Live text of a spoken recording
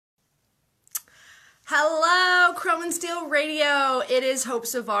Hello, Chrome and Steel Radio. It is Hope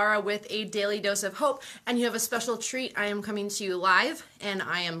Savara with a daily dose of hope, and you have a special treat. I am coming to you live, and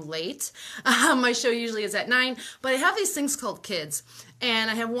I am late. My show usually is at 9, but I have these things called kids, and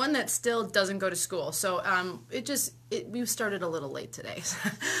I have one that still doesn't go to school, so we started a little late today.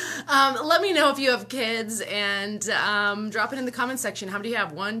 Let me know if you have kids, and drop it in the comment section. How many do you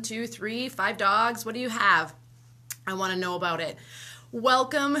have? 1, 2, 3, 5 dogs? What do you have? I want to know about it.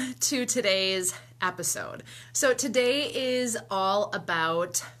 Welcome to today's episode. So today is all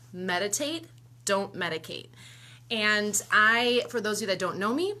about meditate, don't medicate. And for those of you that don't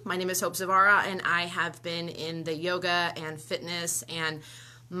know me, my name is Hope Zavara, and I have been in the yoga and fitness and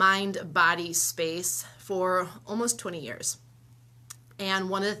mind-body space for almost 20 years. And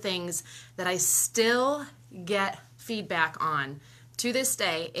one of the things that I still get feedback on to this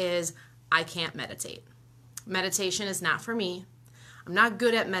day is I can't meditate. Meditation is not for me. I'm not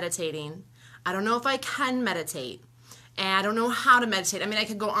good at meditating. I don't know if I can meditate. And I don't know how to meditate. I mean, I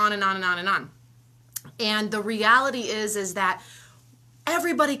could go on and on and on and on. And the reality is that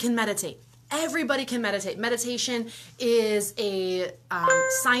everybody can meditate. Everybody can meditate. Meditation is a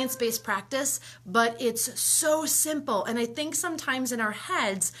science-based practice, but it's so simple. And I think sometimes in our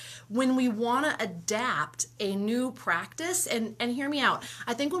heads, when we want to adapt a new practice, and hear me out,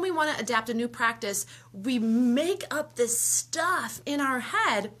 I think when we want to adapt a new practice, we make up this stuff in our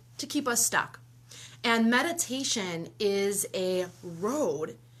head to keep us stuck. And meditation is a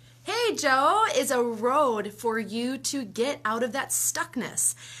road. Hey, Joe, is a road for you to get out of that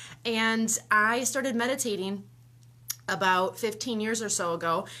stuckness. And I started meditating about 15 years or so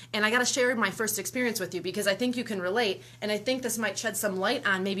ago, and I got to share my first experience with you because I think you can relate, and I think this might shed some light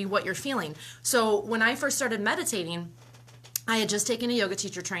on maybe what you're feeling. So when I first started meditating, I had just taken a yoga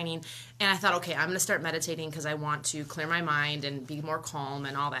teacher training, and I thought, okay, I'm going to start meditating because I want to clear my mind and be more calm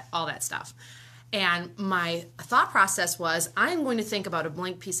and all that stuff. And my thought process was, I'm going to think about a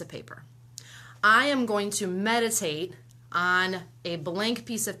blank piece of paper. I am going to meditate on a blank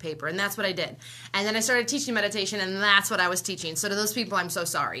piece of paper, and that's what I did. And then I started teaching meditation, and that's what I was teaching. So to those people, I'm so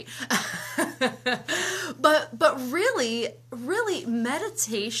sorry. but really,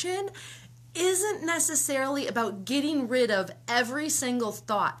 meditation isn't necessarily about getting rid of every single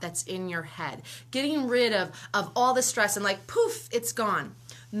thought that's in your head, getting rid of all the stress and like, poof, it's gone.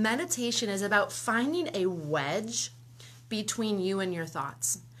 Meditation is about finding a wedge between you and your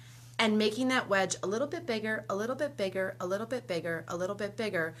thoughts, and making that wedge a little bit bigger, a little bit bigger, a little bit bigger, a little bit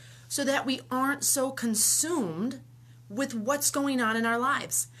bigger, so that we aren't so consumed with what's going on in our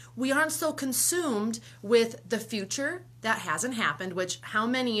lives. We aren't so consumed with the future that hasn't happened, which how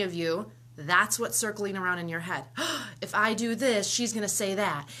many of you, that's what's circling around in your head. If I do this, she's going to say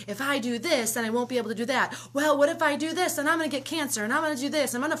that. If I do this, then I won't be able to do that. Well, what if I do this? Then I'm going to get cancer, and I'm going to do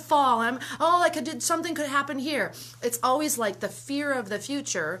this. I'm going to fall. Something could happen here. It's always like the fear of the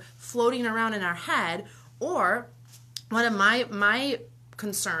future floating around in our head. Or one of my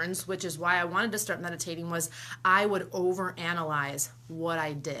concerns, which is why I wanted to start meditating, was I would overanalyze what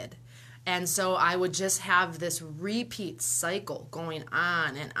I did. And so I would just have this repeat cycle going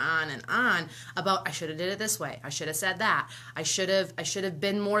on and on and on about I should have did it this way. I should have said that. I should have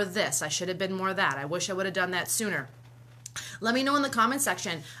been more this. I should have been more that. I wish I would have done that sooner. Let me know in the comment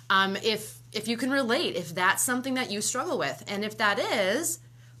section if you can relate, if that's something that you struggle with. And if that is,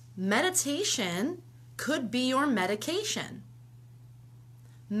 meditation could be your medication.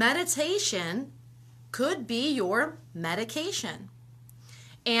 Meditation could be your medication.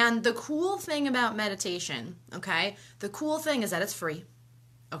 And the cool thing about meditation, okay, the cool thing is that it's free,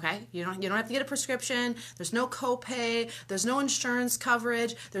 okay? You don't have to get a prescription. There's no copay. There's no insurance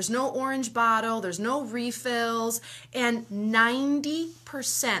coverage. There's no orange bottle. There's no refills. And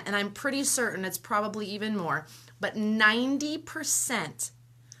 90%, and I'm pretty certain it's probably even more, but 90%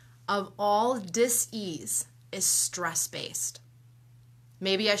 of all dis-ease is stress-based.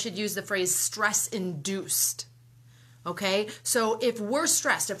 Maybe I should use the phrase stress-induced. Okay, so if we're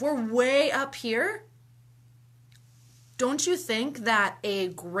stressed, if we're way up here, don't you think that a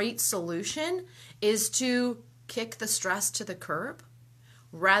great solution is to kick the stress to the curb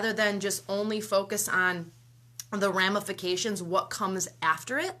rather than just only focus on the ramifications, what comes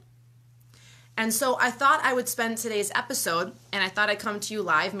after it? And so I thought I would spend today's episode, and I thought I'd come to you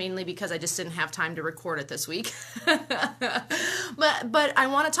live mainly because I just didn't have time to record it this week. But I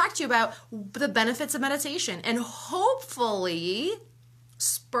want to talk to you about the benefits of meditation and hopefully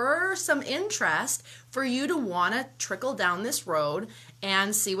spur some interest for you to want to trickle down this road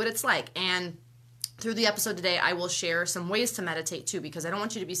and see what it's like. And through the episode today, I will share some ways to meditate too, because I don't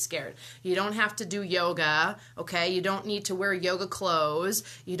want you to be scared. You don't have to do yoga, okay? You don't need to wear yoga clothes.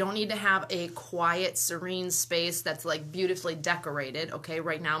 You don't need to have a quiet, serene space that's like beautifully decorated, okay?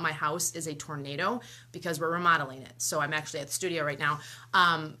 Right now, my house is a tornado because we're remodeling it. So I'm actually at the studio right now.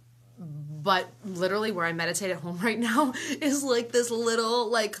 But literally where I meditate at home right now is like this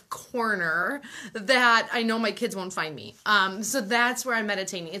little like corner that I know my kids won't find me. So that's where I'm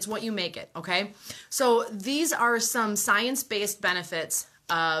meditating. It's what you make it, okay? So these are some science-based benefits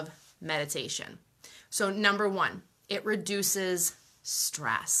of meditation. So number one, it reduces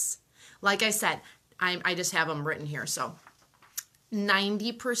stress. Like I said, I just have them written here. So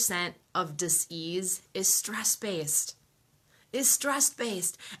 90% of dis-ease is stress-based. Is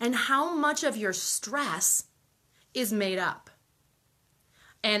stress-based, and how much of your stress is made up.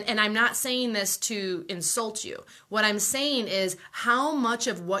 And I'm not saying this to insult you. What I'm saying is how much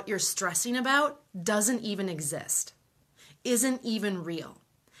of what you're stressing about doesn't even exist, isn't even real,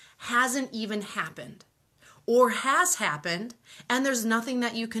 hasn't even happened, or has happened, and there's nothing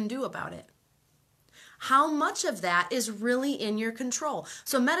that you can do about it. How much of that is really in your control?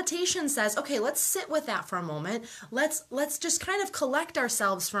 So meditation says, okay, let's sit with that for a moment. Let's just kind of collect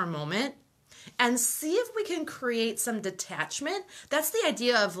ourselves for a moment and see if we can create some detachment. That's the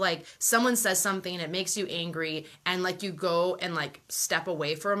idea of like someone says something and it makes you angry and like you go and like step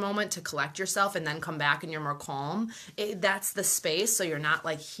away for a moment to collect yourself and then come back and you're more calm. That's the space, so you're not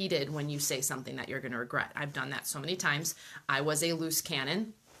like heated when you say something that you're going to regret. I've done that so many times. I was a loose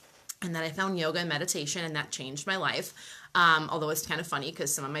cannon. And then I found yoga and meditation, and that changed my life. Although it's kind of funny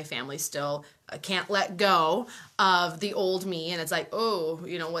because some of my family still can't let go of the old me. And it's like, oh,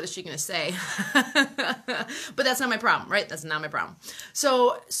 what is she going to say? But that's not my problem, right? That's not my problem.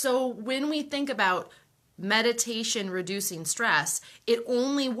 So when we think about meditation reducing stress, it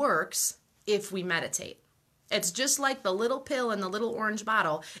only works if we meditate. It's just like the little pill in the little orange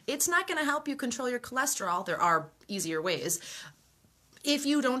bottle. It's not going to help you control your cholesterol. There are easier ways. If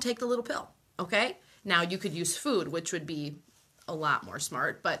you don't take the little pill, okay? Now, you could use food, which would be a lot more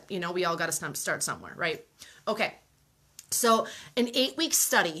smart, but, we all got to start somewhere, right? Okay, so an 8-week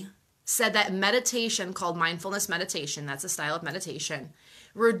study said that meditation, called mindfulness meditation, that's a style of meditation,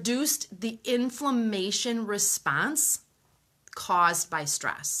 reduced the inflammation response caused by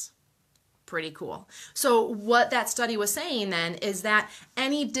stress. Pretty cool. So what that study was saying then is that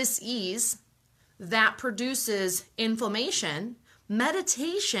any dis-ease that produces inflammation,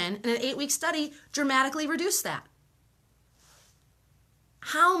 meditation in an 8-week study dramatically reduced that.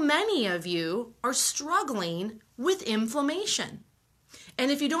 How many of you are struggling with inflammation? And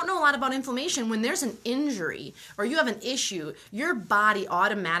if you don't know a lot about inflammation, when there's an injury or you have an issue, your body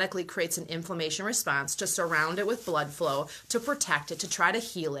automatically creates an inflammation response to surround it with blood flow, to protect it, to try to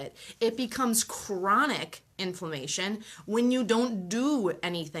heal it. It becomes chronic inflammation when you don't do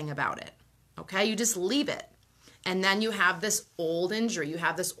anything about it. Okay? You just leave it. And then you have this old injury, you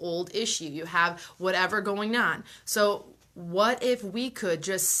have this old issue, you have whatever going on. So what if we could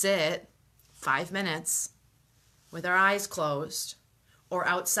just sit 5 minutes with our eyes closed or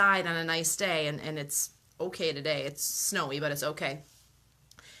outside on a nice day, and it's okay today, it's snowy, but it's okay.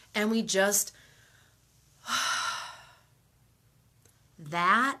 And we just,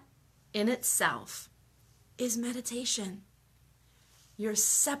 that in itself is meditation. You're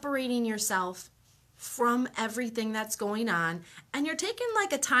separating yourself from everything that's going on, and you're taking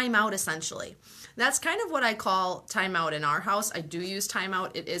like a timeout essentially. That's kind of what I call timeout in our house. I do use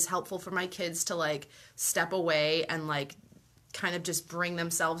timeout. It is helpful for my kids to like step away and like kind of just bring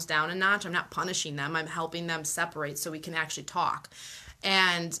themselves down a notch. I'm not punishing them. I'm helping them separate so we can actually talk.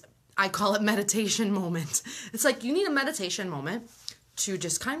 And I call it meditation moment. It's like you need a meditation moment to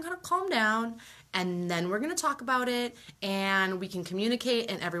just kind of calm down, and then we're going to talk about it and we can communicate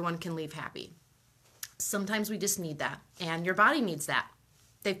and everyone can leave happy. Sometimes we just need that, and your body needs that.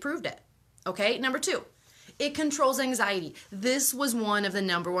 They've proved it. Okay, number 2, it controls anxiety. This was one of the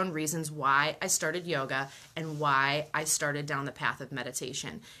number 1 reasons why I started yoga and why I started down the path of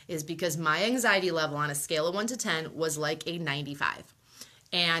meditation, is because my anxiety level on a scale of 1 to 10 was like a 95,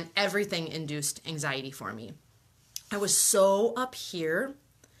 and everything induced anxiety for me. I was so up here.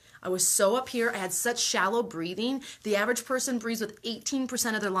 I had such shallow breathing. The average person breathes with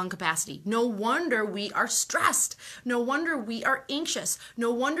 18% of their lung capacity. No wonder we are stressed. No wonder we are anxious.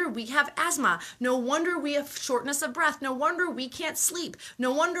 No wonder we have asthma. No wonder we have shortness of breath. No wonder we can't sleep.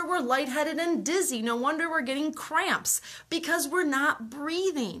 No wonder we're lightheaded and dizzy. No wonder we're getting cramps, because we're not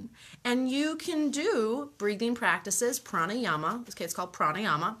breathing. And you can do breathing practices, pranayama. Okay, it's called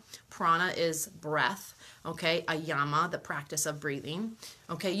pranayama. Prana is breath. Okay, a yama, the practice of breathing.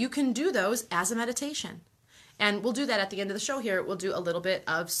 Okay, you can do those as a meditation. And we'll do that at the end of the show here. We'll do a little bit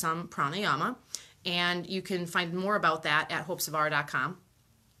of some pranayama, and you can find more about that at hopesavara.com.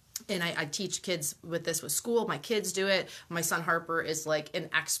 And I teach kids with this with school. My kids do it. My son Harper is like an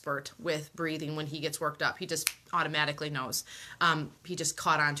expert with breathing when he gets worked up. He just automatically knows. He just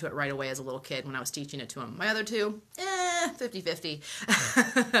caught on to it right away as a little kid when I was teaching it to him. My other two, 50-50.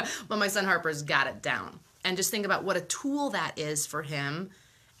 But my son Harper's got it down. And just think about what a tool that is for him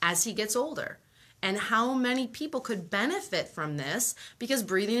as he gets older. And how many people could benefit from this, because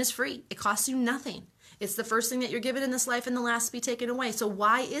breathing is free. It costs you nothing. It's the first thing that you're given in this life and the last to be taken away. So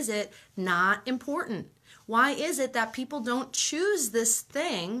why is it not important? Why is it that people don't choose this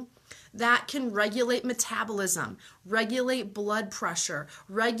thing that can regulate metabolism, regulate blood pressure,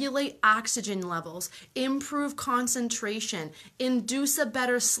 regulate oxygen levels, improve concentration, induce a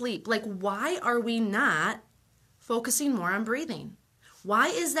better sleep? Like, why are we not focusing more on breathing? Why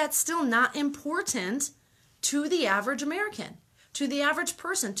is that still not important to the average American, to the average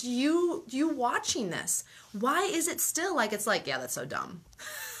person, to you watching this? Why is it still like, it's like, yeah, that's so dumb.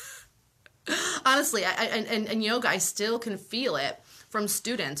 Honestly, and yoga, I still can feel it from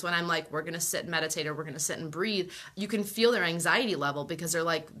students when I'm like, we're going to sit and meditate, or we're going to sit and breathe. You can feel their anxiety level because they're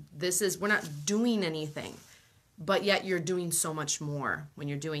like, we're not doing anything, but yet you're doing so much more when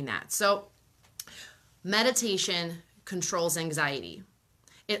you're doing that. So meditation controls anxiety.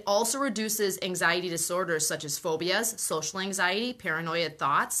 It also reduces anxiety disorders such as phobias, social anxiety, paranoid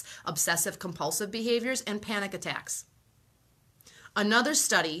thoughts, obsessive compulsive behaviors, and panic attacks. Another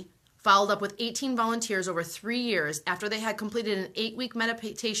study followed up with 18 volunteers over 3 years after they had completed an 8-week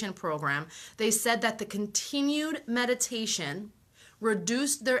meditation program. They said that the continued meditation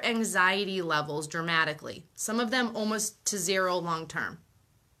reduced their anxiety levels dramatically, some of them almost to zero long term.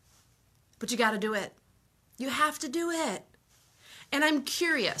 But you got to do it. You have to do it. And I'm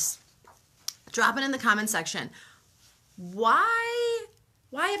curious, drop it in the comment section. Why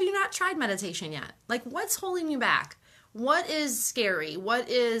have you not tried meditation yet? Like, what's holding you back? What is scary? What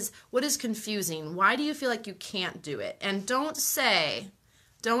is confusing? Why do you feel like you can't do it? And don't say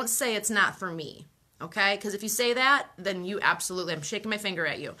it's not for me, okay? Because if you say that, then you absolutely, I'm shaking my finger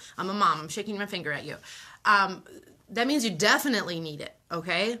at you. I'm a mom, I'm shaking my finger at you. That means you definitely need it,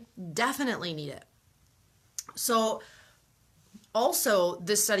 okay? Definitely need it. So, also,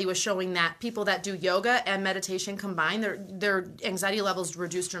 this study was showing that people that do yoga and meditation combined, their anxiety levels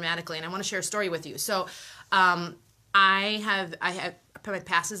reduce dramatically. And I want to share a story with you. So, I have my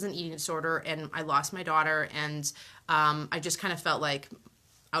past is an eating disorder, and I lost my daughter, and I just kind of felt like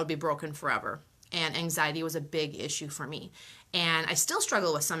I would be broken forever. And anxiety was a big issue for me. And I still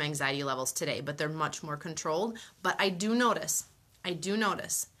struggle with some anxiety levels today, but they're much more controlled. But I do notice,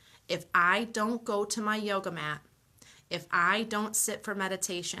 if I don't go to my yoga mat, if I don't sit for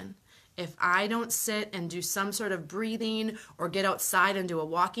meditation, if I don't sit and do some sort of breathing or get outside and do a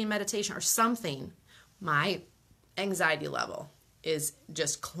walking meditation or something, my anxiety level is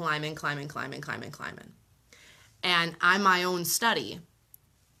just climbing. And on my own study,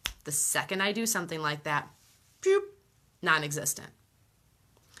 the second I do something like that, non-existent.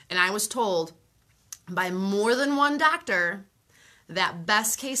 And I was told by more than one doctor that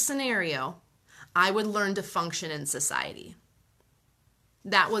best case scenario, I would learn to function in society.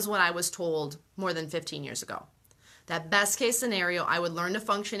 That was what I was told more than 15 years ago. That best case scenario, I would learn to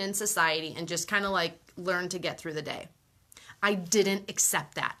function in society and just kind of like learn to get through the day. I didn't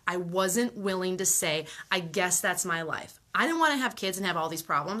accept that. I wasn't willing to say, I guess that's my life. I didn't want to have kids and have all these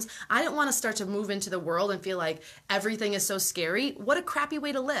problems. I didn't want to start to move into the world and feel like everything is so scary. What a crappy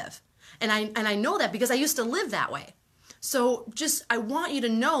way to live. And I know that because I used to live that way. So I want you to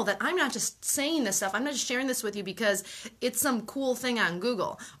know that I'm not just saying this stuff. I'm not just sharing this with you because it's some cool thing on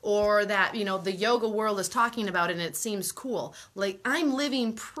Google or that, the yoga world is talking about it and it seems cool. Like, I'm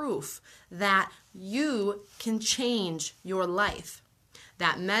living proof that you can change your life.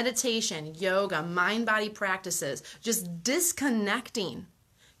 That meditation, yoga, mind-body practices, just disconnecting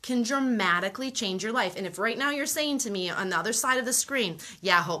can dramatically change your life. And if right now you're saying to me on the other side of the screen,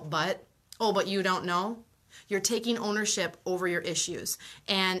 yeah, Hope, but you don't know. You're taking ownership over your issues.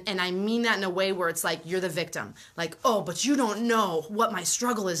 And I mean that in a way where it's like you're the victim. Like, oh, but you don't know what my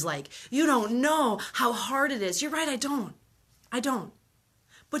struggle is like. You don't know how hard it is. You're right, I don't.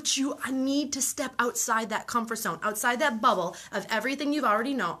 But I need to step outside that comfort zone, outside that bubble of everything you've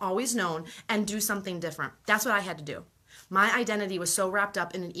always known, and do something different. That's what I had to do. My identity was so wrapped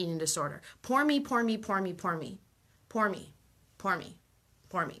up in an eating disorder. Poor me.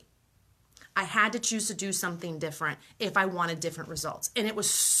 I had to choose to do something different if I wanted different results. And it was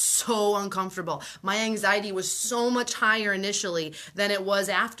so uncomfortable. My anxiety was so much higher initially than it was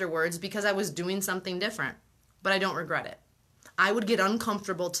afterwards because I was doing something different. But I don't regret it. I would get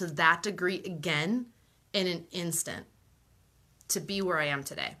uncomfortable to that degree again in an instant to be where I am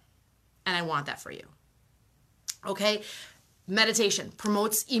today. And I want that for you. Okay? Meditation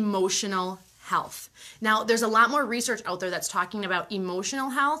promotes emotional health. Now, there's a lot more research out there that's talking about emotional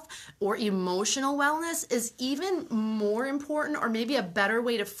health or emotional wellness is even more important, or maybe a better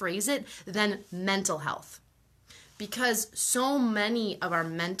way to phrase it, than mental health. Because so many of our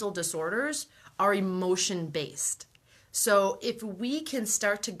mental disorders are emotion-based. So if we can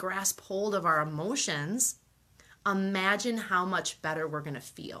start to grasp hold of our emotions, imagine how much better we're going to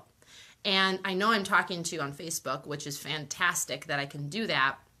feel. And I know I'm talking to you on Facebook, which is fantastic that I can do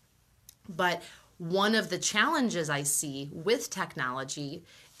that. But one of the challenges I see with technology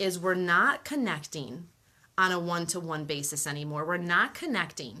is we're not connecting on a one-to-one basis anymore. We're not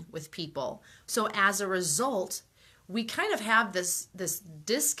connecting with people. So as a result, we kind of have this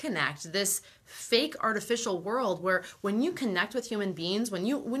disconnect, this fake artificial world where when you connect with human beings, when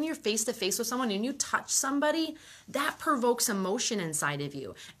you're face to face with someone and you touch somebody, that provokes emotion inside of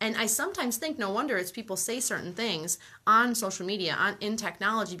you. And I sometimes think no wonder it's people say certain things on social media, in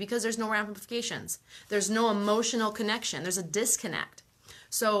technology, because there's no ramifications. There's no emotional connection. There's a disconnect.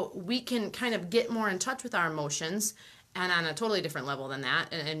 So we can kind of get more in touch with our emotions, and on a totally different level than that,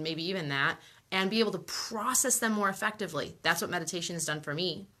 and maybe even that, and be able to process them more effectively. That's what meditation has done for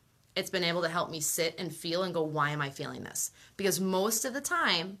me. It's been able to help me sit and feel and go, why am I feeling this? Because most of the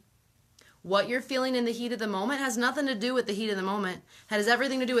time, what you're feeling in the heat of the moment has nothing to do with the heat of the moment. It has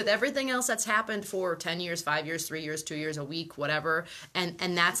everything to do with everything else that's happened for 10 years, 5 years, 3 years, 2 years, a week, whatever. And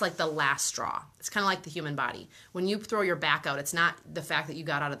that's like the last straw. It's kind of like the human body. When you throw your back out, it's not the fact that you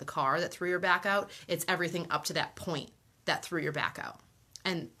got out of the car that threw your back out. It's everything up to that point that threw your back out.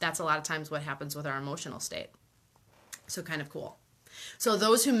 And that's a lot of times what happens with our emotional state. So kind of cool. So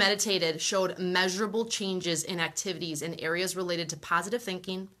those who meditated showed measurable changes in activities in areas related to positive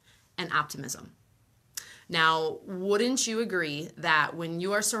thinking and optimism. Now, wouldn't you agree that when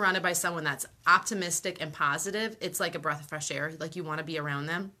you are surrounded by someone that's optimistic and positive, it's like a breath of fresh air, like you want to be around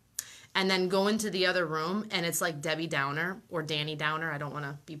them? And then go into the other room and it's like Debbie Downer or Danny Downer, I don't want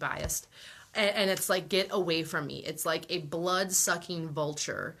to be biased, and it's like, get away from me. It's like a blood-sucking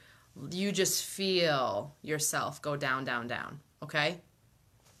vulture. You just feel yourself go down, down, down, okay?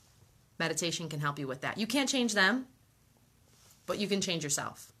 Meditation can help you with that. You can't change them, but you can change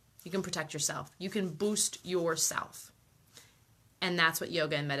yourself. You can protect yourself. You can boost yourself. And that's what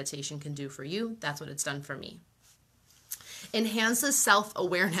yoga and meditation can do for you. That's what it's done for me. Enhances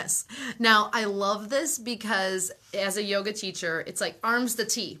self-awareness. Now, I love this because as a yoga teacher, it's like arms to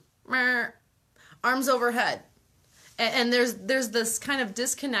T. Arms overhead. And there's this kind of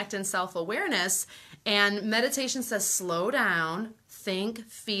disconnect in self-awareness, and meditation says slow down, think,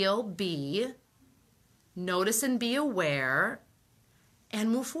 feel, be, notice and be aware, and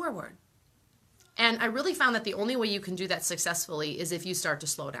move forward. And I really found that the only way you can do that successfully is if you start to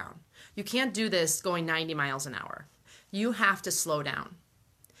slow down. You can't do this going 90 miles an hour. You have to slow down.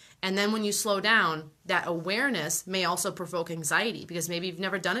 And then when you slow down, that awareness may also provoke anxiety because maybe you've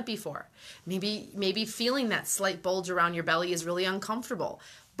never done it before. Maybe feeling that slight bulge around your belly is really uncomfortable.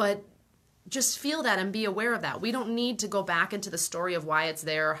 But just feel that and be aware of that. We don't need to go back into the story of why it's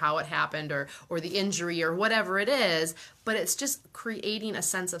there or how it happened or the injury or whatever it is, but it's just creating a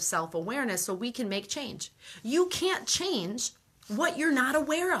sense of self-awareness so we can make change. You can't change what you're not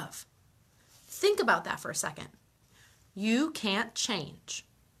aware of. Think about that for a second. You can't change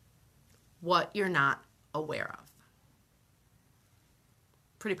what you're not aware of.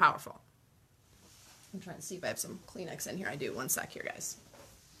 Pretty powerful. I'm trying to see if I have some Kleenex in here. I do. One sec here, guys.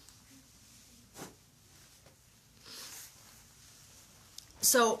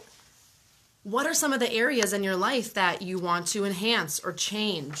 So, what are some of the areas in your life that you want to enhance or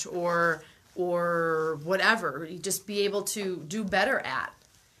change or whatever, you just be able to do better at?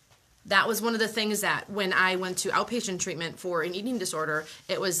 That was one of the things that when I went to outpatient treatment for an eating disorder,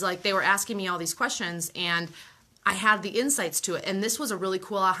 it was like they were asking me all these questions and I had the insights to it. And this was a really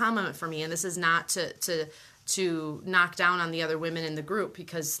cool aha moment for me. And this is not to knock down on the other women in the group,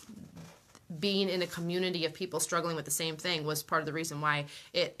 because being in a community of people struggling with the same thing was part of the reason why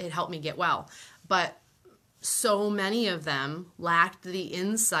it helped me get well. But so many of them lacked the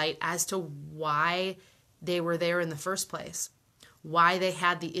insight as to why they were there in the first place, why they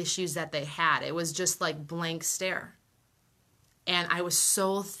had the issues that they had. It was just like blank stare. And I was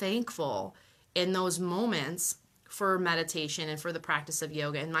so thankful in those moments for meditation and for the practice of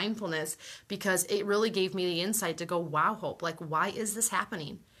yoga and mindfulness, because it really gave me the insight to go, wow, Hope, like, why is this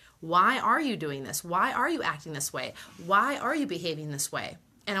happening? Why are you doing this? Why are you acting this way? Why are you behaving this way?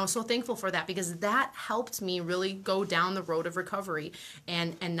 And I was so thankful for that, because that helped me really go down the road of recovery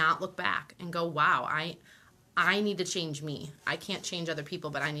and not look back and go, wow, I need to change me. I can't change other people,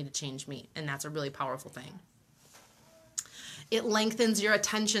 but I need to change me. And that's a really powerful thing. It lengthens your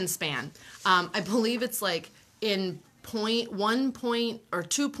attention span. I believe it's like in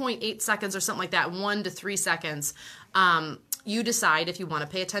 2.8 seconds or something like that, 1 to 3 seconds, you decide if you want to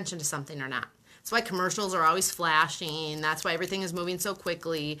pay attention to something or not. That's why commercials are always flashing. That's why everything is moving so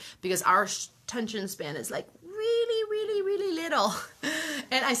quickly, because our attention span is like really, really, really little.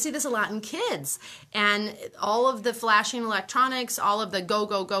 And I see this a lot in kids. And all of the flashing electronics, all of the go,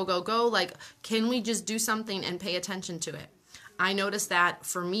 go, go, go, go, like, can we just do something and pay attention to it? I noticed that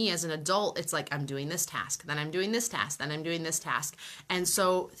for me as an adult, it's like I'm doing this task, then I'm doing this task, then I'm doing this task. And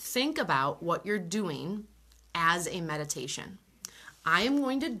so think about what you're doing as a meditation. I am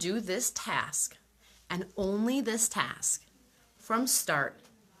going to do this task, and only this task, from start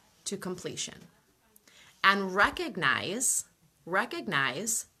to completion. And recognize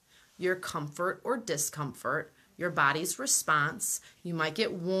your comfort or discomfort, your body's response. You might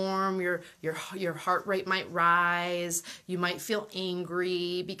get warm, your heart rate might rise, you might feel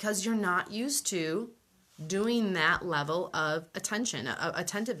angry because you're not used to doing that level of attention, of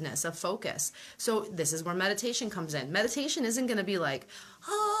attentiveness, of focus. So this is where meditation comes in. Meditation isn't going to be like,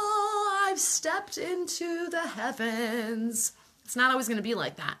 oh, I've stepped into the heavens. It's not always going to be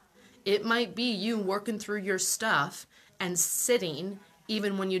like that. It might be you working through your stuff and sitting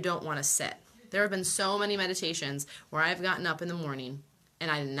even when you don't want to sit. There have been so many meditations where I've gotten up in the morning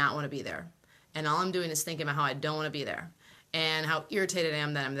and I did not want to be there. And all I'm doing is thinking about how I don't want to be there and how irritated I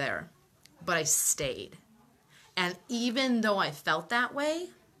am that I'm there. But I stayed. And even though I felt that way,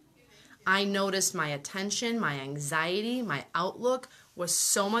 I noticed my attention, my anxiety, my outlook was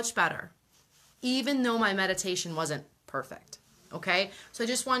so much better, even though my meditation wasn't perfect. Okay? So I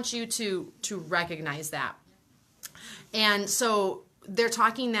just want you to recognize that. And so they're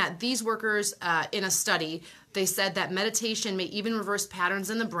talking that these workers in a study, they said that meditation may even reverse patterns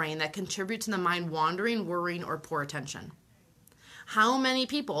in the brain that contribute to the mind wandering, worrying, or poor attention. How many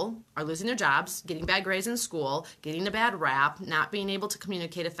people are losing their jobs, getting bad grades in school, getting a bad rap, not being able to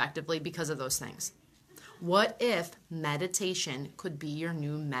communicate effectively because of those things? What if meditation could be your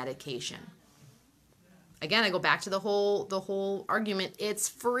new medication? Again, I go back to the whole argument. It's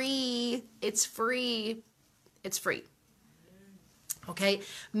free. It's free. It's free. Okay?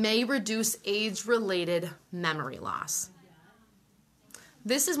 May reduce age-related memory loss.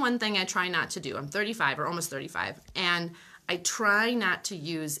 This is one thing I try not to do. I'm 35 or almost 35, and I try not to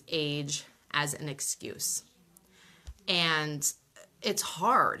use age as an excuse. And it's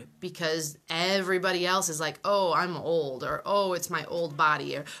hard because everybody else is like, oh, I'm old, or oh, it's my old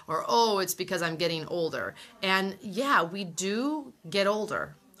body, or oh, it's because I'm getting older. And yeah, we do get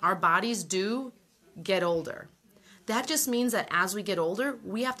older. Our bodies do get older. That just means that as we get older,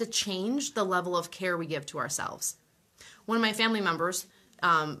 we have to change the level of care we give to ourselves. One of my family members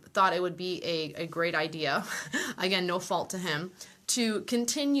thought it would be a great idea, again, no fault to him, to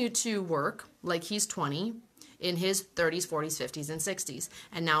continue to work like he's 20 in his 30s, 40s, 50s, and 60s.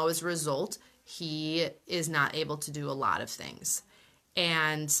 And now as a result, he is not able to do a lot of things.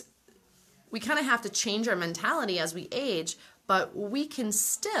 And we kind of have to change our mentality as we age, but we can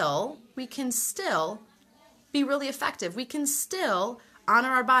still be really effective. We can still honor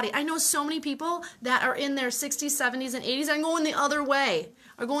our body. I know so many people that are in their 60s, 70s, and 80s are going the other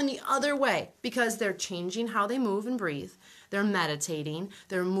way, because they're changing how they move and breathe. They're meditating.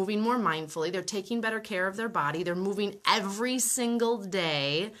 They're moving more mindfully. They're taking better care of their body. They're moving every single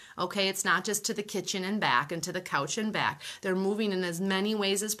day. Okay, it's not just to the kitchen and back and to the couch and back. They're moving in as many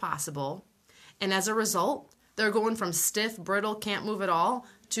ways as possible. And as a result, they're going from stiff, brittle, can't move at all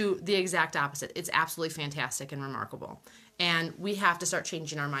to the exact opposite. It's absolutely fantastic and remarkable. And we have to start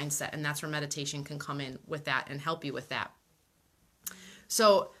changing our mindset, and that's where meditation can come in with that and help you with that.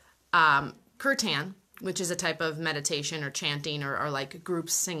 So kirtan, which is a type of meditation or chanting or like group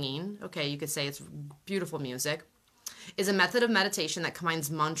singing, okay, you could say it's beautiful music, is a method of meditation that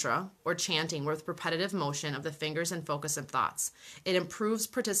combines mantra or chanting with repetitive motion of the fingers and focus of thoughts. It improves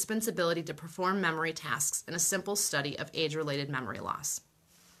participants' ability to perform memory tasks in a simple study of age-related memory loss.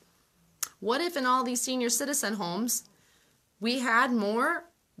 What if in all these senior citizen homes, we had more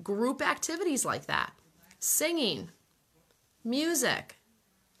group activities like that? Singing, music,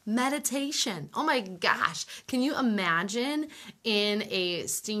 Meditation. Oh my gosh. Can you imagine in a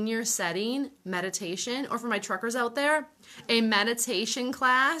senior setting meditation? Or for my truckers out there, a meditation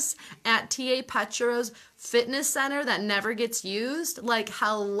class at T.A. Petro's fitness center that never gets used? Like,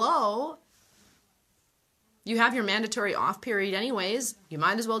 hello. You have your mandatory off period anyways. You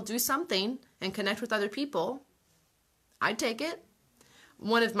might as well do something and connect with other people. I'd take it.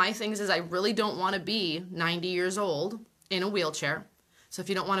 One of my things is I really don't want to be 90 years old in a wheelchair. So if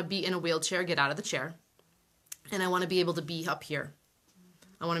you don't want to be in a wheelchair, get out of the chair. And I want to be able to be up here.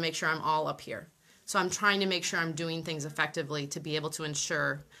 I want to make sure I'm all up here. So I'm trying to make sure I'm doing things effectively to be able to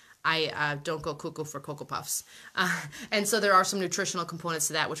ensure I don't go cuckoo for Cocoa Puffs. And so there are some nutritional components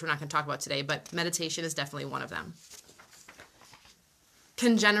to that, which we're not going to talk about today, but meditation is definitely one of them.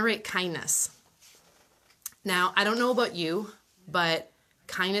 Can generate kindness. Now, I don't know about you, but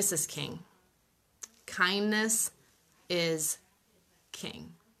kindness is king. Kindness is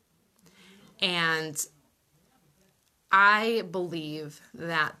king. And I believe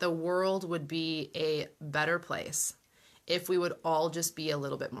that the world would be a better place if we would all just be a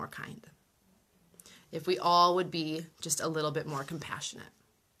little bit more kind. If we all would be just a little bit more compassionate.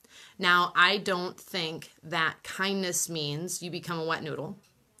 Now, I don't think that kindness means you become a wet noodle.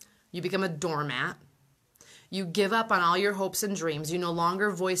 You become a doormat. You give up on all your hopes and dreams. You no longer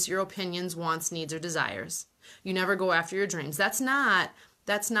voice your opinions, wants, needs, or desires. You never go after your dreams. That's not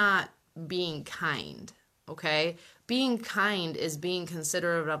being kind, okay? Being kind is being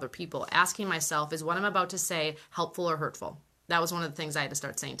considerate of other people. Asking myself, is what I'm about to say helpful or hurtful? That was one of the things I had to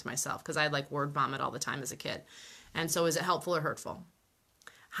start saying to myself because I had like word vomit all the time as a kid. And so is it helpful or hurtful?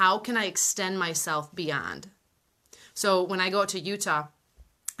 How can I extend myself beyond? So when I go out to Utah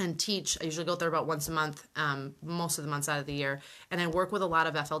and teach, I usually go out there about once a month, most of the months out of the year, and I work with a lot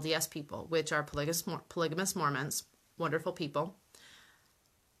of FLDS people, which are polygamous Mormons, wonderful people.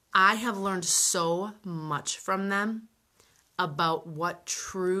 I have learned so much from them about what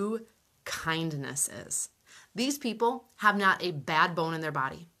true kindness is. These people have not a bad bone in their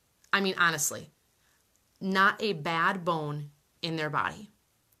body. I mean, honestly, not a bad bone in their body.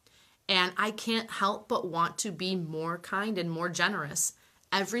 And I can't help but want to be more kind and more generous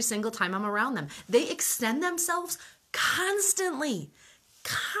every single time I'm around them. They extend themselves constantly.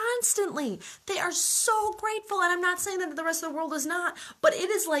 Constantly. They are so grateful. And I'm not saying that the rest of the world is not, but it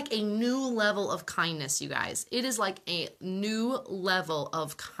is like a new level of kindness, you guys. It is like a new level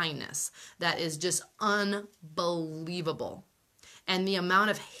of kindness that is just unbelievable. And the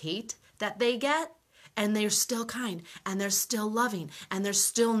amount of hate that they get, and they're still kind, and they're still loving, and they're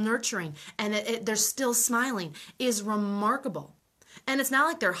still nurturing, and they're still smiling, is remarkable. And it's not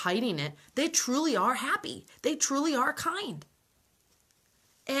like they're hiding it. They truly are happy. They truly are kind.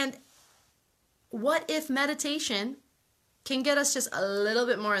 And what if meditation can get us just a little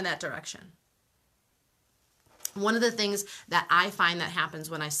bit more in that direction? One of the things that I find that happens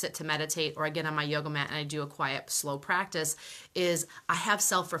when I sit to meditate or I get on my yoga mat and I do a quiet, slow practice is I have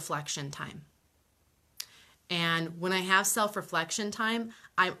self-reflection time. And when I have self-reflection time,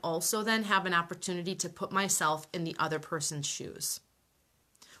 I also then have an opportunity to put myself in the other person's shoes,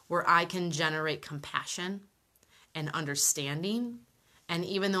 where I can generate compassion and understanding. And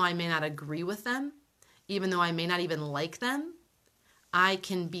even though I may not agree with them, even though I may not even like them, I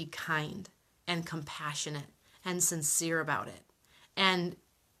can be kind and compassionate and sincere about it. And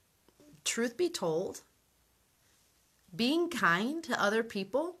truth be told, being kind to other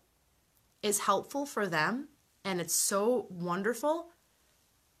people is helpful for them, and it's so wonderful,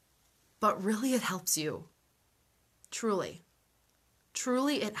 but really it helps you. Truly.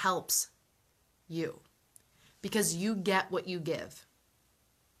 Truly it helps you because you get what you give.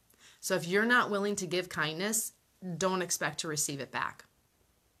 So if you're not willing to give kindness, don't expect to receive it back.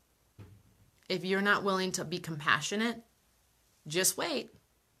 If you're not willing to be compassionate, just wait.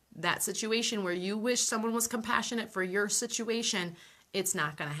 That situation where you wish someone was compassionate for your situation, it's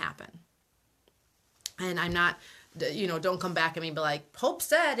not going to happen. And I'm not, don't come back at me and be like, Hope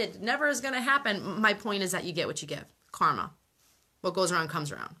said it never is going to happen. My point is that you get what you give. Karma. What goes around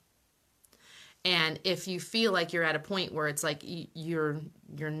comes around. And if you feel like you're at a point where it's like you're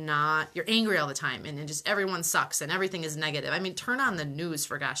angry all the time and just everyone sucks and everything is negative. I mean, turn on the news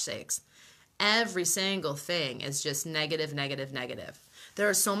for gosh sakes. Every single thing is just negative, negative, negative. There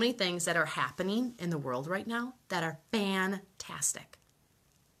are so many things that are happening in the world right now that are fantastic.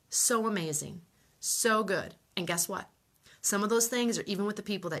 So amazing. So good. And guess what? Some of those things are even with the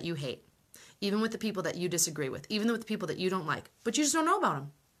people that you hate, even with the people that you disagree with, even with the people that you don't like, but you just don't know about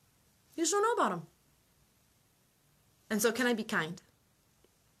them. You just don't know about them. And so can I be kind?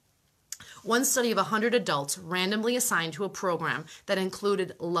 One study of 100 adults randomly assigned to a program that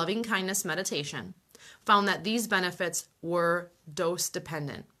included loving kindness meditation found that these benefits were dose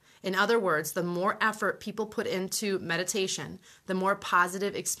dependent. In other words, the more effort people put into meditation, the more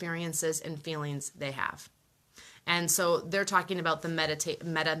positive experiences and feelings they have. And so they're talking about the meta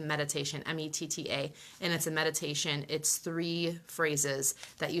meditation, METTA, and it's a meditation. It's 3 phrases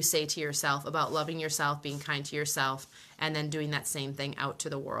that you say to yourself about loving yourself, being kind to yourself, and then doing that same thing out to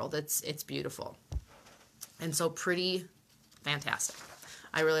the world. It's beautiful. And so pretty fantastic.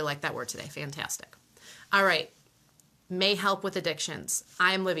 I really like that word today, fantastic. All right, may help with addictions.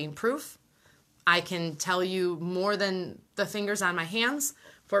 I am living proof. I can tell you more than the fingers on my hands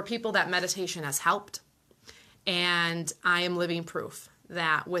for people that meditation has helped. And I am living proof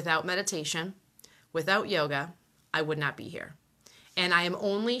that without meditation, without yoga, I would not be here. And I am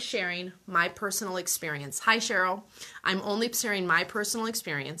only sharing my personal experience. Hi, Cheryl. I'm only sharing my personal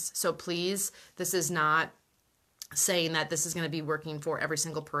experience. So please, this is not saying that this is going to be working for every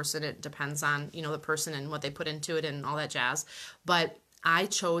single person. It depends on, the person and what they put into it and all that jazz. But I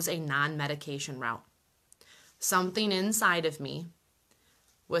chose a non-medication route. Something inside of me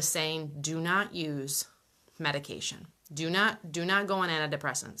was saying, do not use medication. Do not go on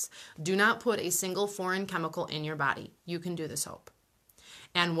antidepressants. Do not put a single foreign chemical in your body. You can do this, Hope.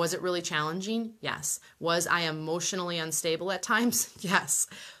 And was it really challenging? Yes. Was I emotionally unstable at times? Yes.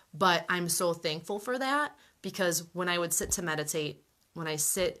 But I'm so thankful for that, because when I would sit to meditate, when I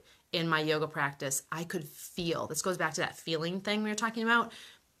sit in my yoga practice, I could feel, this goes back to that feeling thing we were talking about.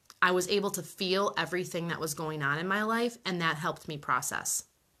 I was able to feel everything that was going on in my life, and that helped me process.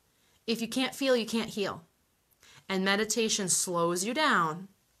 If you can't feel, you can't heal. And meditation slows you down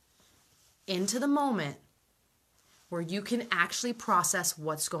into the moment where you can actually process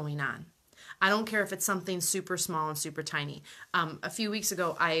what's going on. I don't care if it's something super small and super tiny. A few weeks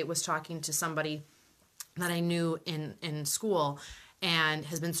ago, I was talking to somebody that I knew in school and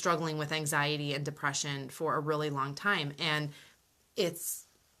has been struggling with anxiety and depression for a really long time. And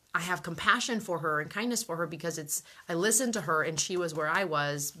I have compassion for her and kindness for her, because I listened to her and she was where I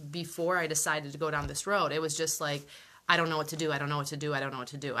was before I decided to go down this road. It was just like, I don't know what to do. I don't know what to do. I don't know what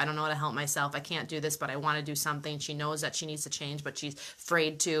to do. I don't know how to help myself. I can't do this, but I want to do something. She knows that she needs to change, but she's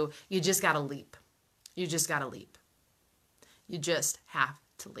afraid to. You just got to leap. You just got to leap. You just have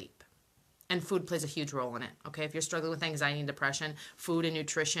to leap. And food plays a huge role in it, okay? If you're struggling with anxiety and depression, food and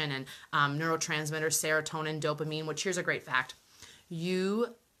nutrition and neurotransmitters, serotonin, dopamine, which here's a great fact.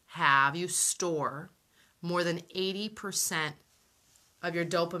 You store more than 80% of your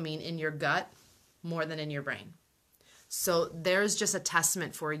dopamine in your gut, more than in your brain. So there's just a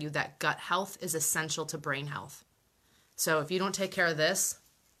testament for you that gut health is essential to brain health. So if you don't take care of this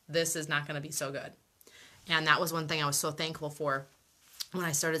is not going to be so good. And that was one thing I was so thankful for when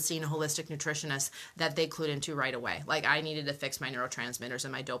I started seeing a holistic nutritionist, that they clued into right away. Like, I needed to fix my neurotransmitters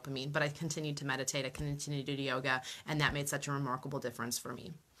and my dopamine, but I continued to meditate, I continued to do yoga, and that made such a remarkable difference for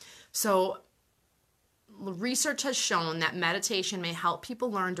me. So research has shown that meditation may help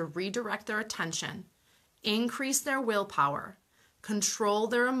people learn to redirect their attention, increase their willpower, control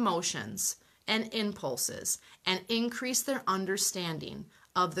their emotions and impulses, and increase their understanding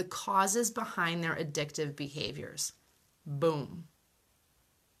of the causes behind their addictive behaviors. Boom.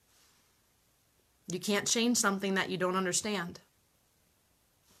 You can't change something that you don't understand.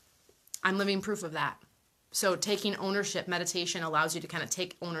 I'm living proof of that. So taking ownership, meditation allows you to kind of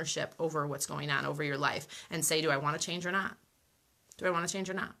take ownership over what's going on over your life and say, do I want to change or not? Do I want to change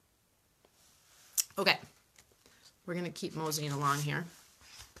or not? Okay. We're going to keep moseying along here.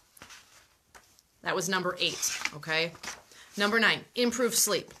 That was number 8, okay? Number 9, improve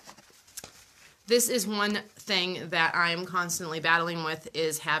sleep. This is one thing that I am constantly battling with,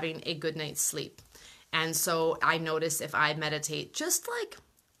 is having a good night's sleep. And so I notice if I meditate just like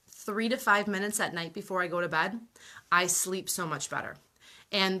 3 to 5 minutes at night before I go to bed, I sleep so much better.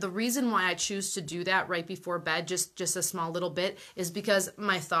 And the reason why I choose to do that right before bed, just a small little bit, is because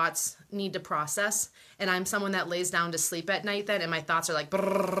my thoughts need to process. And I'm someone that lays down to sleep at night then, and my thoughts are like,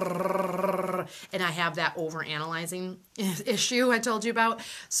 brrr, and I have that overanalyzing issue I told you about.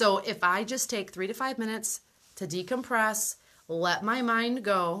 So if I just take 3 to 5 minutes to decompress, let my mind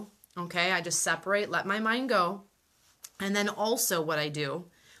go, okay? I just separate, let my mind go. And then also what I do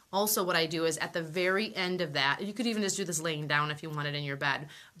is at the very end of that, you could even just do this laying down if you want it in your bed,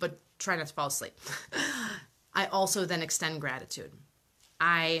 but try not to fall asleep. I also then extend gratitude.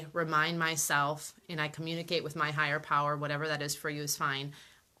 I remind myself and I communicate with my higher power, whatever that is for you is fine,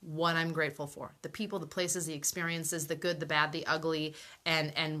 what I'm grateful for. The people, the places, the experiences, the good, the bad, the ugly,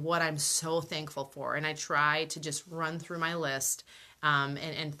 and what I'm so thankful for. And I try to just run through my list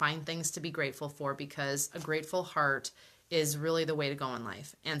and find things to be grateful for, because a grateful heart is really the way to go in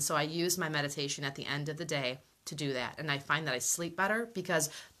life. And so I use my meditation at the end of the day to do that. And I find that I sleep better because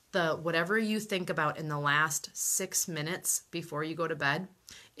whatever you think about in the last 6 minutes before you go to bed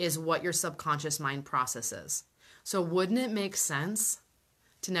is what your subconscious mind processes. So wouldn't it make sense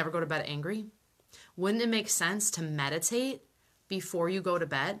to never go to bed angry? Wouldn't it make sense to meditate before you go to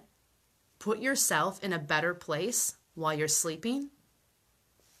bed? Put yourself in a better place while you're sleeping.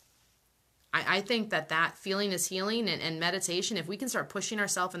 I think that feeling is healing, and meditation, if we can start pushing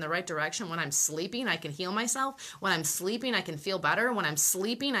ourselves in the right direction, when I'm sleeping, I can heal myself. When I'm sleeping, I can feel better. When I'm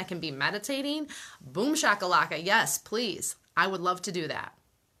sleeping, I can be meditating. Boom shakalaka. Yes, please. I would love to do that.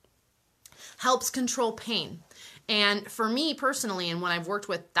 Helps control pain. And for me personally, and when I've worked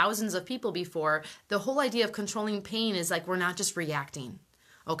with thousands of people before, the whole idea of controlling pain is like we're not just reacting.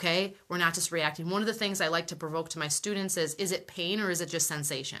 Okay? We're not just reacting. One of the things I like to provoke to my students is it pain or is it just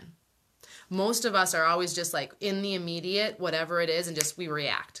sensation? Most of us are always just like in the immediate, whatever it is, and just we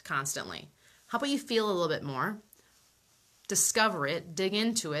react constantly. How about you feel a little bit more? Discover it, dig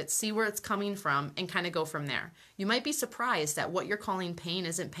into it, see where it's coming from, and kind of go from there. You might be surprised that what you're calling pain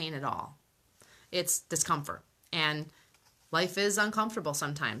isn't pain at all. It's discomfort. And life is uncomfortable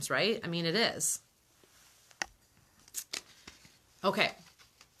sometimes, right? I mean, it is. Okay.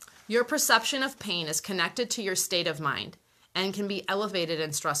 Your perception of pain is connected to your state of mind and can be elevated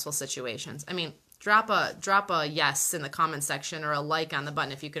in stressful situations. I mean, drop a yes in the comment section or a like on the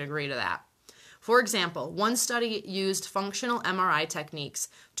button if you could agree to that. For example, one study used functional MRI techniques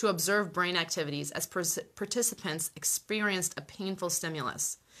to observe brain activities as participants experienced a painful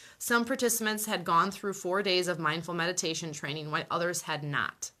stimulus. Some participants had gone through 4 days of mindful meditation training, while others had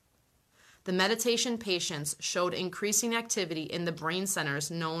not. The meditation patients showed increasing activity in the brain centers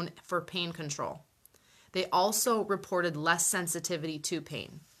known for pain control. They also reported less sensitivity to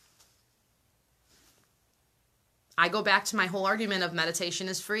pain. I go back to my whole argument of meditation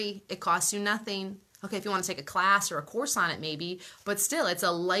is free. It costs you nothing. Okay, if you want to take a class or a course on it maybe, but still, it's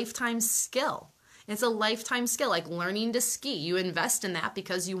a lifetime skill. It's a lifetime skill, like learning to ski. You invest in that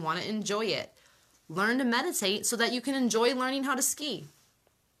because you want to enjoy it. Learn to meditate so that you can enjoy learning how to ski.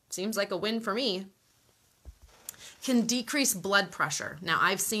 Seems like a win for me. Can decrease blood pressure. Now,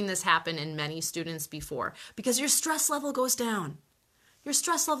 I've seen this happen in many students before because your stress level goes down. Your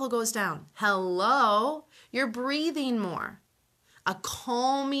stress level goes down. Hello? You're breathing more. A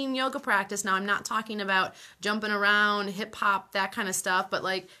calming yoga practice. Now, I'm not talking about jumping around, hip hop, that kind of stuff, but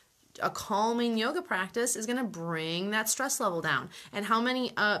like a calming yoga practice is going to bring that stress level down. And how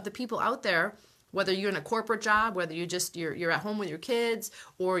many of the people out there, whether you're in a corporate job, whether you're at home with your kids,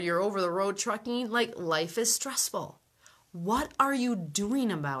 or you're over the road trucking, like life is stressful. What are you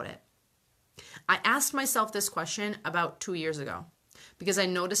doing about it? I asked myself this question about 2 years ago because I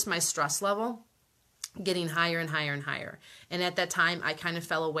noticed my stress level getting higher and higher and higher. And at that time, I kind of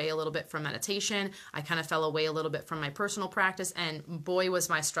fell away a little bit from meditation. I kind of fell away a little bit from my personal practice, and boy, was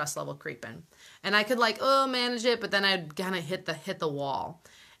my stress level creeping. And I could manage it, but then I'd kind of hit the wall.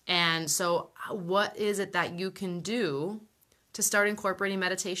 And so what is it that you can do to start incorporating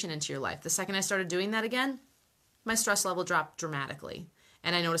meditation into your life? The second I started doing that again, my stress level dropped dramatically.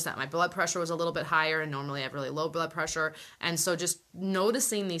 And I noticed that my blood pressure was a little bit higher, and normally I have really low blood pressure. And so just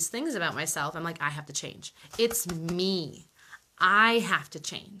noticing these things about myself, I'm like, I have to change. It's me. I have to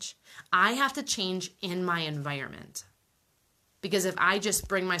change. I have to change in my environment. Because if I just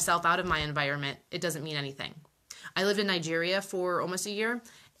bring myself out of my environment, it doesn't mean anything. I lived in Nigeria for almost a year,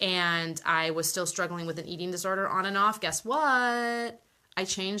 and I was still struggling with an eating disorder on and off. Guess what? I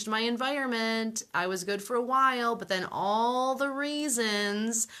changed my environment. I was good for a while, but then all the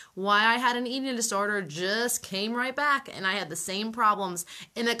reasons why I had an eating disorder just came right back, and I had the same problems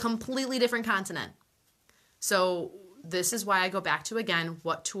in a completely different continent. So this is why I go back to, again,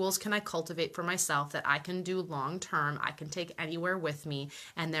 what tools can I cultivate for myself that I can do long term, I can take anywhere with me,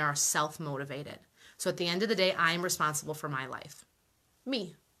 and they are self-motivated. So at the end of the day, I am responsible for my life.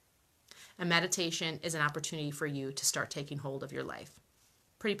 Me. And meditation is an opportunity for you to start taking hold of your life.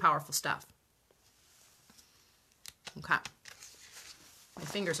 Pretty powerful stuff. Okay. My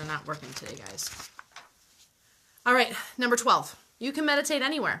fingers are not working today, guys. All right, number 12. You can meditate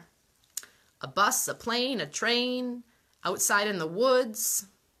anywhere. A bus, a plane, a train, outside in the woods,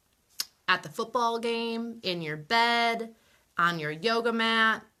 at the football game, in your bed, on your yoga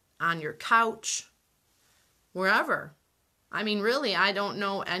mat, on your couch, wherever. I mean, really, I don't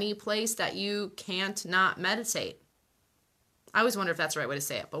know any place that you can't not meditate. I always wonder if that's the right way to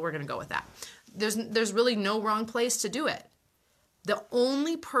say it, but we're going to go with that. There's really no wrong place to do it. The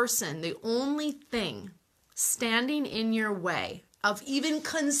only person, the only thing standing in your way of even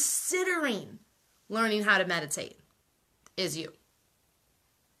considering learning how to meditate is you.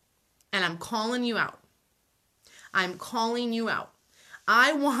 And I'm calling you out. I'm calling you out.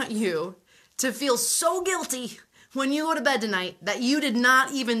 I want you to feel so guilty when you go to bed tonight that you did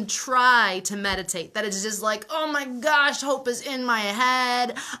not even try to meditate. That it's just like, oh my gosh, hope is in my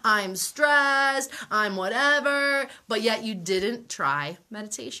head. I'm stressed. I'm whatever. But yet you didn't try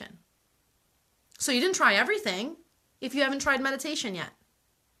meditation. So you didn't try everything if you haven't tried meditation yet.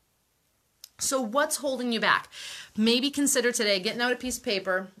 So what's holding you back? Maybe consider today getting out a piece of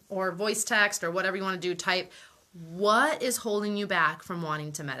paper or voice text or whatever you want to do, type, what is holding you back from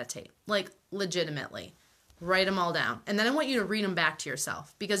wanting to meditate? Like legitimately, write them all down. And then I want you to read them back to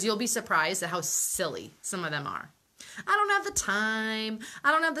yourself because you'll be surprised at how silly some of them are. I don't have the time.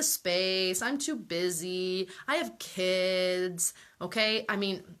 I don't have the space. I'm too busy. I have kids. Okay. I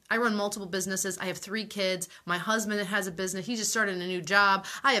mean, I run multiple businesses. I have 3 kids. My husband has a business. He just started a new job.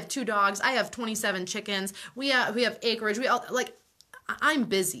 I have 2 dogs. I have 27 chickens. We have acreage. I'm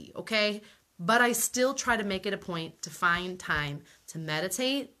busy. Okay. But I still try to make it a point to find time to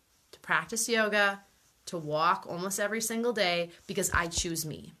meditate, to practice yoga, to walk almost every single day because I choose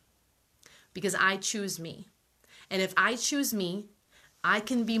me. Because I choose me. And if I choose me, I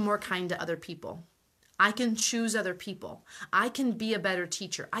can be more kind to other people. I can choose other people. I can be a better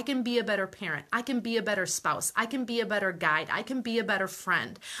teacher. I can be a better parent. I can be a better spouse. I can be a better guide. I can be a better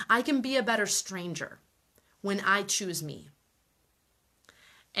friend. I can be a better stranger when I choose me.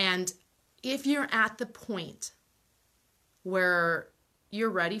 And if you're at the point where you're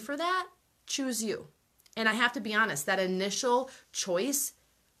ready for that, choose you. And I have to be honest, that initial choice,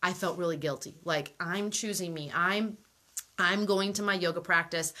 I felt really guilty. Like, I'm choosing me. I'm going to my yoga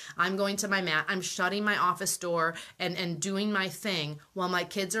practice. I'm going to my mat. I'm shutting my office door and doing my thing while my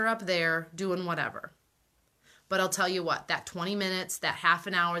kids are up there doing whatever. But I'll tell you what, that 20 minutes, that half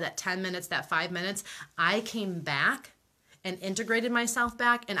an hour, that 10 minutes, that 5 minutes, I came back and integrated myself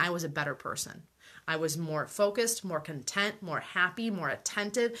back, and I was a better person. I was more focused, more content, more happy, more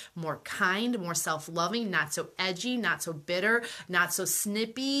attentive, more kind, more self-loving, not so edgy, not so bitter, not so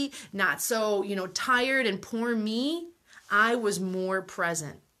snippy, not so, tired and poor me. I was more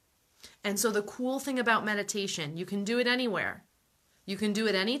present. And so the cool thing about meditation, you can do it anywhere. You can do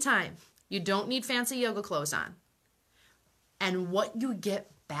it anytime. You don't need fancy yoga clothes on. And what you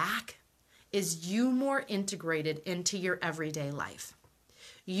get back is you more integrated into your everyday life.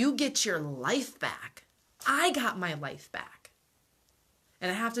 You get your life back. I got my life back.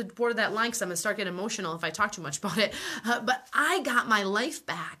 And I have to border that line because I'm going to start getting emotional if I talk too much about it. But I got my life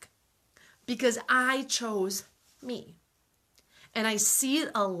back because I chose me. And I see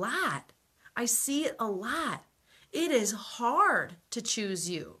it a lot. I see it a lot. It is hard to choose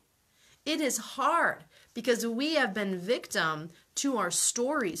you. It is hard because we have been victim to our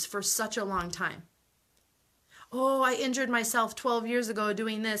stories for such a long time. Oh, I injured myself 12 years ago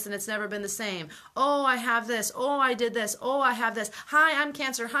doing this and it's never been the same. Oh, I have this. Oh, I did this. Oh, I have this. Hi, I'm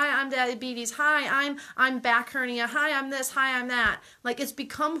cancer. Hi, I'm diabetes. Hi, I'm back hernia. Hi, I'm this. Hi, I'm that. Like, it's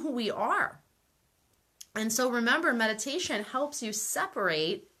become who we are. And so remember, meditation helps you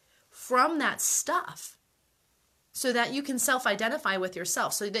separate from that stuff so that you can self-identify with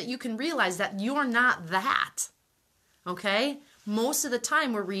yourself, so that you can realize that you're not that. Okay? Most of the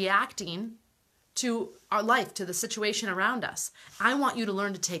time we're reacting to our life, to the situation around us. I want you to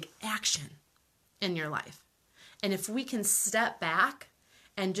learn to take action in your life. And if we can step back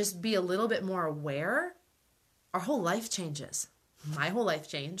and just be a little bit more aware, our whole life changes. My whole life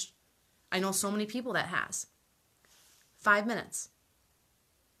changed. I know so many people that has. 5 minutes.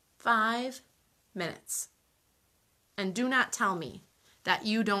 5 minutes. And do not tell me that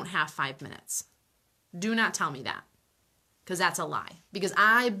you don't have 5 minutes. Do not tell me that. Because that's a lie. Because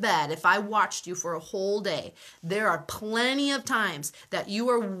I bet if I watched you for a whole day, there are plenty of times that you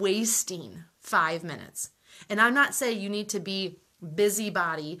are wasting 5 minutes. And I'm not saying you need to be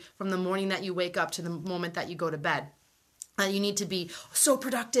busybody from the morning that you wake up to the moment that you go to bed. You need to be so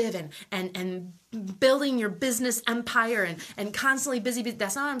productive and building your business empire and constantly busy.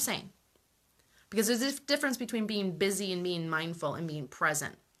 That's not what I'm saying. Because there's a difference between being busy and being mindful and being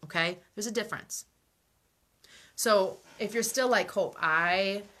present. Okay? There's a difference. So if you're still like, Hope,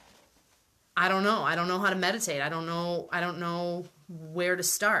 I don't know. I don't know how to meditate. I don't know where to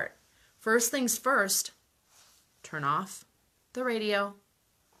start. First things first, turn off the radio,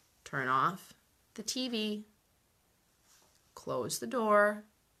 turn off the TV, close the door,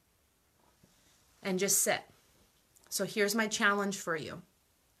 and just sit. So here's my challenge for you.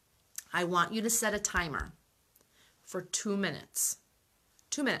 I want you to set a timer for 2 minutes.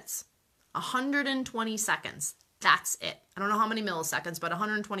 2 minutes. 120 seconds. That's it. I don't know how many milliseconds, but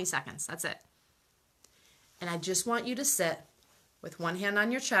 120 seconds. That's it. And I just want you to sit with one hand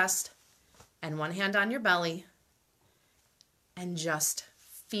on your chest and one hand on your belly and just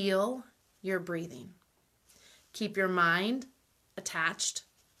feel your breathing. Keep your mind attached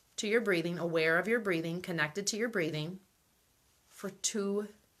to your breathing, aware of your breathing, connected to your breathing for 2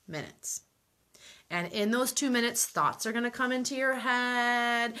 minutes. And in those 2 minutes, thoughts are going to come into your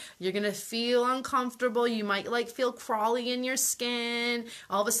head. You're going to feel uncomfortable. You might feel crawly in your skin.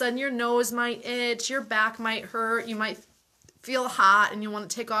 All of a sudden your nose might itch. Your back might hurt. You might feel hot and you want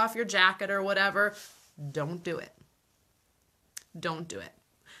to take off your jacket or whatever. Don't do it. Don't do it.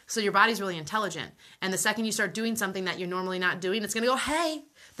 So your body's really intelligent. And the second you start doing something that you're normally not doing, it's going to go, hey.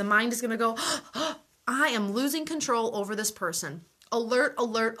 The mind is going to go, oh, I am losing control over this person. Alert,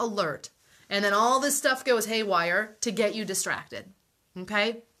 alert, alert. And then all this stuff goes haywire to get you distracted.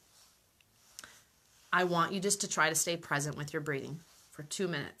 Okay? I want you just to try to stay present with your breathing for 2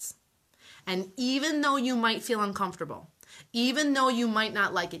 minutes. And even though you might feel uncomfortable, even though you might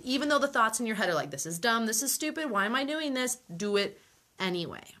not like it, even though the thoughts in your head are like, this is dumb, this is stupid, why am I doing this? Do it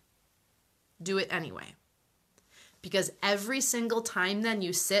anyway. Do it anyway. Because every single time then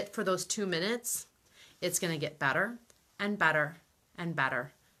you sit for those 2 minutes, it's going to get better and better and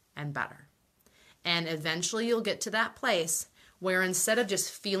better and better. And eventually you'll get to that place where instead of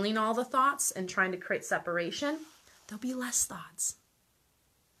just feeling all the thoughts and trying to create separation, there'll be less thoughts.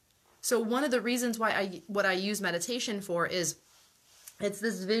 So one of the reasons why what I use meditation for is it's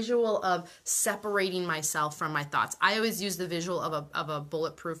this visual of separating myself from my thoughts. I always use the visual of a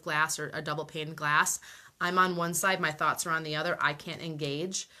bulletproof glass or a double pane glass. I'm on one side, my thoughts are on the other. I can't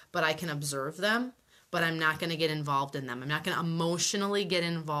engage, but I can observe them, but I'm not going to get involved in them. I'm not going to emotionally get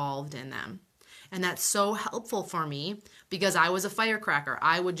involved in them. And that's so helpful for me because I was a firecracker.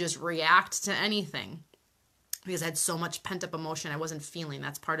 I would just react to anything because I had so much pent-up emotion I wasn't feeling.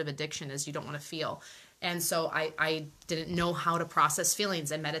 That's part of addiction is you don't want to feel. And so I didn't know how to process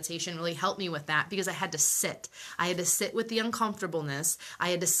feelings, and meditation really helped me with that because I had to sit. I had to sit with the uncomfortableness. I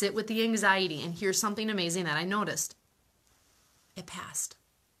had to sit with the anxiety. And here's something amazing that I noticed. It passed.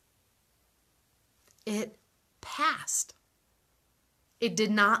 It passed. It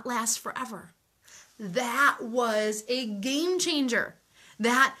did not last forever. That was a game changer.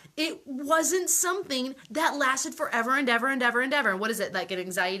 That it wasn't something that lasted forever and ever and ever and ever. What is it? Like an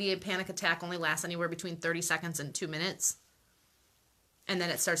anxiety and panic attack only lasts anywhere between 30 seconds and 2 minutes. And then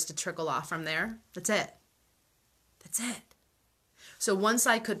it starts to trickle off from there. That's it. That's it. So once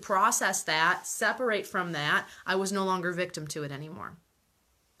I could process that, separate from that, I was no longer victim to it anymore.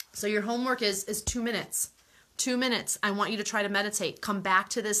 So your homework is 2 minutes. 2 minutes. I want you to try to meditate. Come back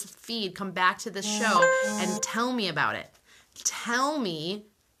to this feed. Come back to this show and tell me about it. Tell me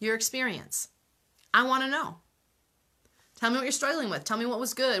your experience. I want to know. Tell me what you're struggling with. Tell me what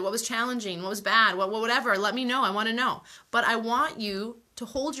was good, what was challenging, what was bad, whatever. Let me know. I want to know. But I want you to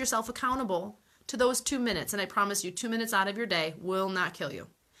hold yourself accountable to those 2 minutes. And I promise you, 2 minutes out of your day will not kill you.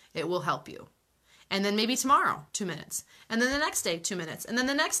 It will help you. And then maybe tomorrow, 2 minutes. And then the next day, 2 minutes. And then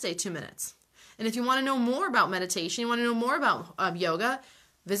the next day, 2 minutes. And if you want to know more about meditation, you want to know more about yoga,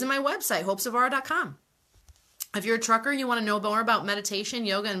 visit my website, hopesofara.com. If you're a trucker, you want to know more about meditation,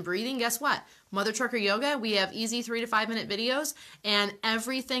 yoga, and breathing, guess what? Mother Trucker Yoga, we have easy 3 to 5 minute videos, and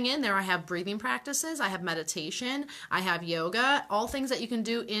everything in there. I have breathing practices, I have meditation, I have yoga, all things that you can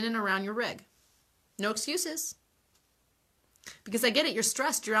do in and around your rig. No excuses. Because I get it, you're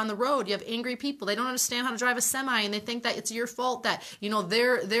stressed, you're on the road, you have angry people, they don't understand how to drive a semi, and they think that it's your fault that,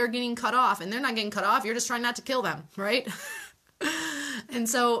 they're getting cut off, and they're not getting cut off, you're just trying not to kill them, right? And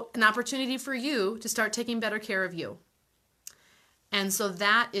so an opportunity for you to start taking better care of you. And so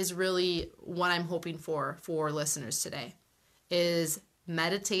that is really what I'm hoping for listeners today, is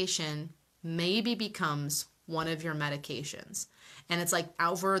meditation maybe becomes one of your medications. And it's like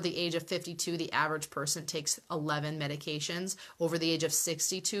over the age of 52, the average person takes 11 medications. Over the age of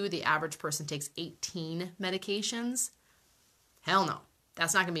 62, the average person takes 18 medications. Hell no,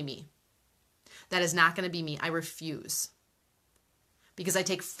 that's not going to be me. That is not going to be me. I refuse. Because I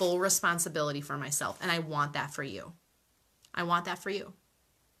take full responsibility for myself, and I want that for you. I want that for you.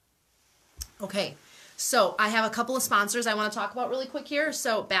 Okay, so I have a couple of sponsors I want to talk about really quick here.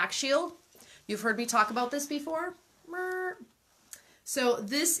 So Back Shield, you've heard me talk about this before. So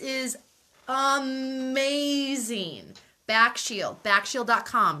this is amazing. Back Shield,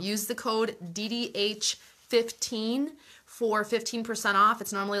 backshield.com. Use the code DDH15 for 15% off.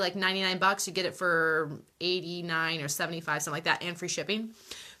 It's normally like $99. You get it for $89 or $75, something like that, and free shipping.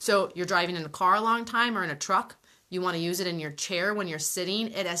 So you're driving in a car a long time or in a truck, You want to use it in your chair when you're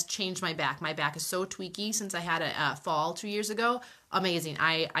sitting. It has changed my back. My back is so tweaky since I had a fall 2 years ago. Amazing.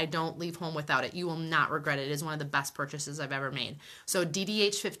 I don't leave home without it. You will not regret it. It is one of the best purchases I've ever made. So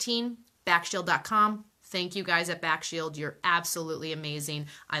DDH15, backshield.com. Thank you guys at Backshield. You're absolutely amazing.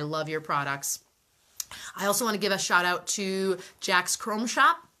 I love your products. I also want to give a shout out to Jack's Chrome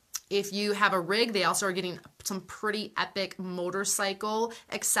Shop. If you have a rig, they also are getting some pretty epic motorcycle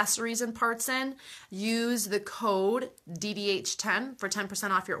accessories and parts in. Use the code DDH10 for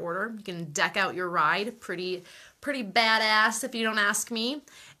 10% off your order. You can deck out your ride. Pretty badass if you don't ask me.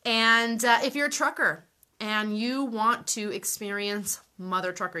 And if you're a trucker and you want to experience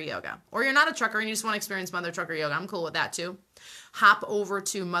Mother Trucker Yoga, or you're not a trucker and you just want to experience Mother Trucker Yoga, I'm cool with that too. Hop over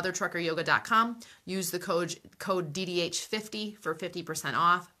to mothertruckeryoga.com. Use the code DDH50 for 50%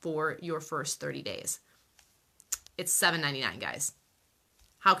 off for your first 30 days. It's $7.99, guys.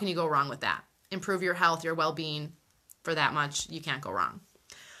 How can you go wrong with that? Improve your health, your well-being for that much. You can't go wrong.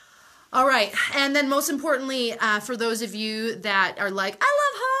 All right. And then most importantly, for those of you that are like, I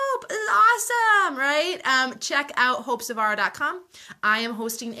love hope, this is awesome, right? Check out hopesavara.com. I am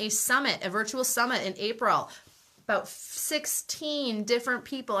hosting a summit, a virtual summit in April. About 16 different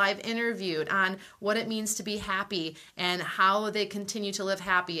people I've interviewed on what it means to be happy and how they continue to live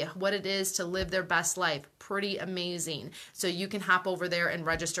happy, what it is to live their best life. Pretty amazing. So you can hop over there and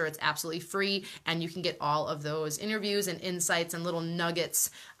register. It's absolutely free, and you can get all of those interviews and insights and little nuggets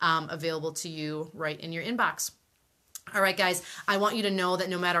available to you right in your inbox. All right, guys, I want you to know that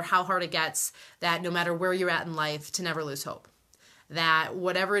no matter how hard it gets, that no matter where you're at in life, to never lose hope. That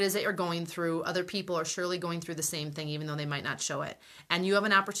whatever it is that you're going through, other people are surely going through the same thing, even though they might not show it. And you have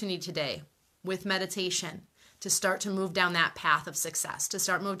an opportunity today with meditation to start to move down that path of success, to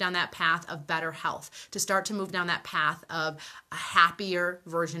start move down that path of better health, to start to move down that path of a happier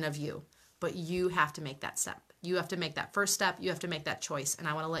version of you. But you have to make that step. You have to make that first step. You have to make that choice. And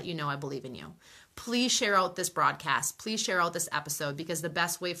I want to let you know I believe in you. Please share out this broadcast. Please share out this episode, because the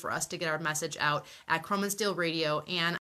best way for us to get our message out at Chrome and Steel Radio and